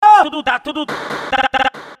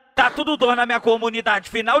Tá tudo dor na minha comunidade.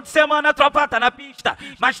 Final de semana a tropa tá na pista,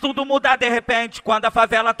 mas tudo muda de repente quando a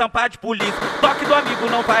favela tampar de polícia. Toque do amigo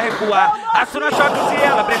não vai recuar. Assuna choque se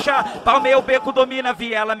ela brechar. Palmeia o beco, domina a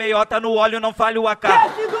viela. Meiota no óleo, não falha o AK.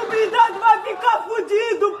 Esse do blindado vai ficar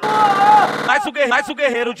fudido, porra! Mas o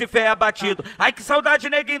guerreiro de fé é abatido. Ai que saudade,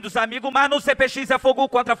 neguinho dos amigos. Mas no CPX é fogo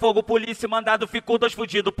contra fogo. Polícia mandado ficou 2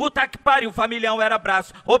 fudidos. Puta que pariu, familhão era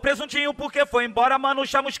braço. Ô presuntinho porque foi embora, mano.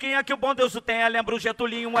 Chamusquinha que o bom Deus o tenha. Lembra o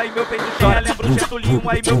Getulinho, aí meu peito chora. Lembra o Getulinho,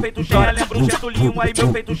 aí meu peito chora. Lembra o Getulinho, aí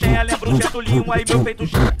meu peito chora. Lembra o Getulinho, aí meu peito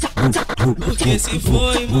chora. Porque se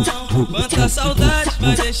foi, irmão, quanta saudade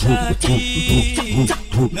vai deixar aqui.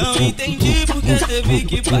 Não entendi porque teve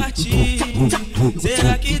que partir.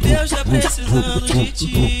 Será que Deus tá precisando de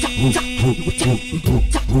ti?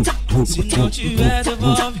 Se não tiver,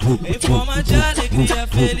 devolve em forma de alegria,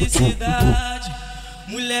 felicidade.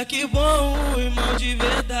 Moleque bom, irmão de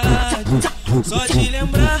verdade. Só de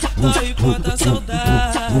lembrar, dói quanta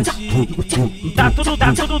saudade. Tá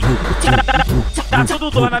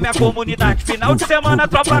tudo dor na minha comunidade. Final de semana a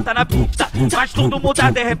tropa tá na pista, mas tudo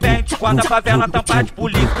muda de repente quando a favela tampar de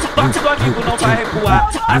polícia. Toque do amigo não vai recuar.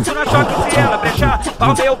 Assuna choque se ela brechar.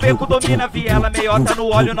 Palmeia o beco, domina a viela. Meiota no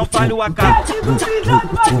óleo, não falha o AK. Esse do blindado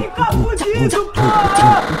vai ficar fudido,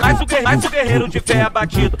 porra! Mas o guerreiro de fé é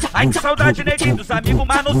abatido. Ai que saudade, neguinho dos amigos.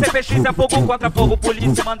 Mas no CPX é fogo contra fogo.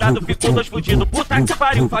 Polícia mandado ficou 2 fudidos. Puta que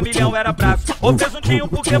pariu, familhão era braço. Ô presuntinho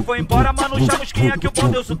porque foi embora, mano. Chamusquinha que o bom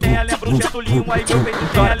Deus o tenha. Lembra o Getulinho, aí meu peito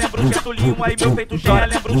chora. Lembra o Getulinho, aí meu peito chora.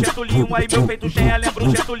 Lembra o Getulinho, aí meu peito chora. Lembra o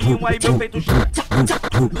Getulinho, aí meu peito chora.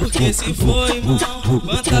 Porque se foi, irmão,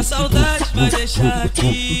 quanta saudade vai deixar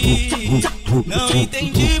aqui. Não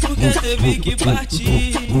entendi porque teve que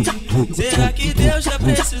partir. Será que Deus tá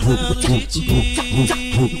precisando de ti?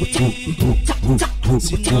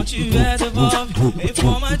 Se não tiver, devolve em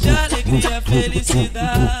forma de alegria,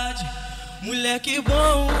 felicidade. Moleque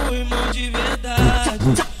bom, irmão de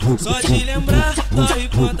verdade. Só de lembrar, dói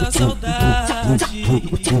quanta saudade.